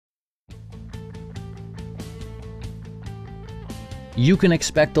You can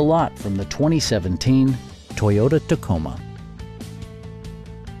expect a lot from the 2017 Toyota Tacoma.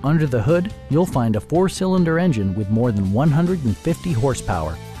 Under the hood, you'll find a 4-cylinder engine with more than 150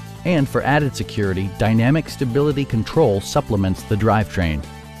 horsepower. And for added security, dynamic stability control supplements the drivetrain.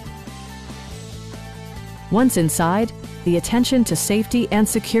 Once inside, the attention to safety and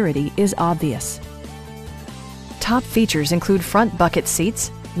security is obvious. Top features include front bucket seats,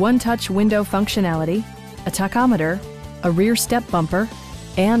 one-touch window functionality, a tachometer, a rear step bumper,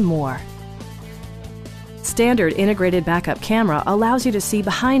 and more. Standard integrated backup camera allows you to see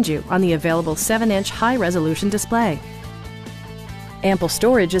behind you on the available 7-inch high-resolution display. Ample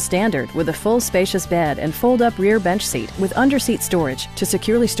storage is standard with a full spacious bed and fold-up rear bench seat with under-seat storage to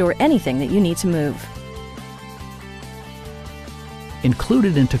securely store anything that you need to move.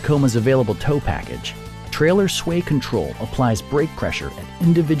 Included in Tacoma's available tow package, trailer sway control applies brake pressure at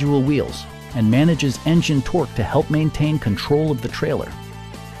individual wheels and manages engine torque to help maintain control of the trailer.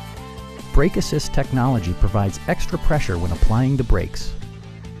 Brake assist technology provides extra pressure when applying the brakes.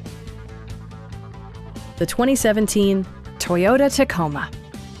 The 2017 Toyota Tacoma.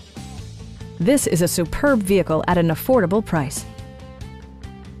 This is a superb vehicle at an affordable price.